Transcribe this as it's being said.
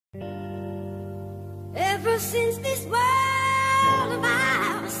Ever since this world of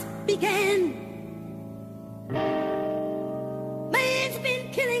ours began, man's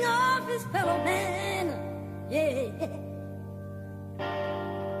been killing off his fellow man, yeah,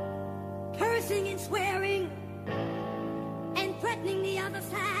 cursing and swearing and threatening the other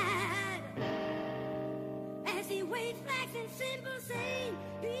side, as he waves flags and symbols saying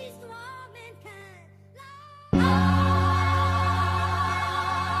peace to all mankind.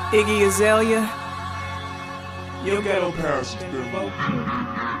 Iggy Azalea, your ghetto parents has been revoked.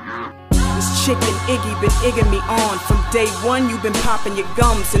 this chick and Iggy been egging me on. From day one you been popping your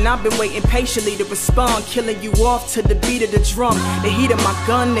gums, and I've been waiting patiently to respond, killing you off to the beat of the drum. The heat of my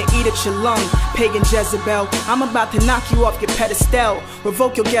gun, the eat at your lung. Pagan Jezebel, I'm about to knock you off your pedestal.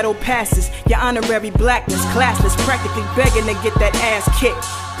 Revoke your ghetto passes, your honorary blackness, classless, practically begging to get that ass kicked.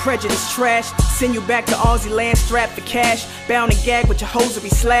 Prejudice trash, send you back to Aussie land strapped for cash, bound and gagged with your hosiery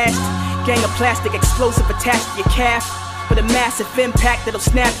slashed. Gang of plastic explosive attached to your calf, with a massive impact that'll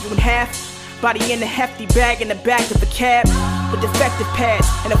snap you in half. Body in a hefty bag in the back of a cab, with defective pads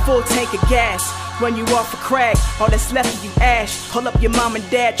and a full tank of gas. Run you off a crag, all that's left of you ash. Pull up your mom and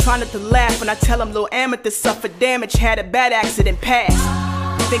dad, try not to laugh when I tell them Lil Amethyst suffered damage, had a bad accident pass.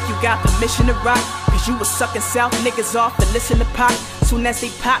 Think you got permission to rock, cause you was sucking South niggas off and listen to pop. Soon as they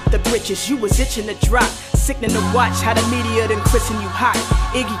popped the britches, you was itching to drop. Sickening to watch how the media done christen you hot.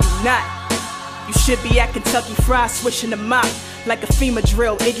 Iggy, you not. You should be at Kentucky Fried swishing the mop. Like a FEMA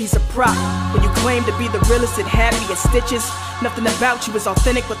drill, Iggy's a prop. When you claim to be the realest and happy as stitches, nothing about you is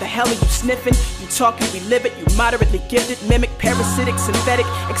authentic, what the hell are you sniffing? You talk, you relive it, you moderately gifted, mimic, parasitic, synthetic,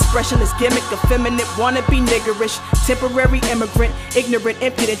 expressionless gimmick, effeminate, wannabe niggerish, temporary immigrant, ignorant,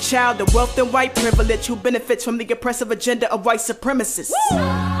 impudent child of wealth and white privilege who benefits from the oppressive agenda of white supremacists.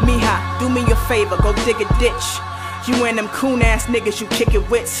 Mija, do me a favor, go dig a ditch. You and them coon-ass niggas you kick it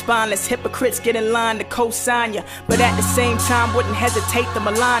with, spineless hypocrites get in line to co-sign ya, but at the same time wouldn't hesitate to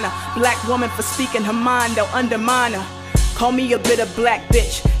malign her. Black woman for speaking her mind, they'll undermine her. Call me a bitter black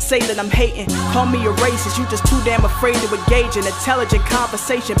bitch, say that I'm hating. Call me a racist, you just too damn afraid to engage in intelligent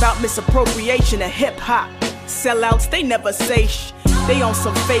conversation about misappropriation of hip-hop. Sellouts, they never say shh. They on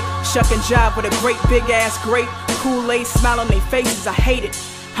some fake shuck and jive with a great big ass grape, Kool-Aid smile on their faces, I hate it.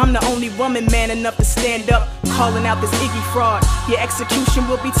 I'm the only woman man enough to stand up, calling out this Iggy fraud. Your execution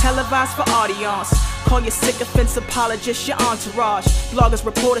will be televised for audience. Call your sycophants apologists your entourage. Bloggers,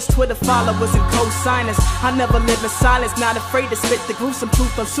 reporters, Twitter followers, and co-signers. I never live in silence, not afraid to spit the gruesome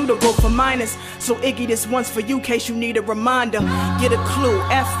truth unsuitable for minors. So Iggy, this one's for you, case you need a reminder. Get a clue,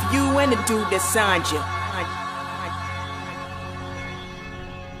 F you and the dude that signed you.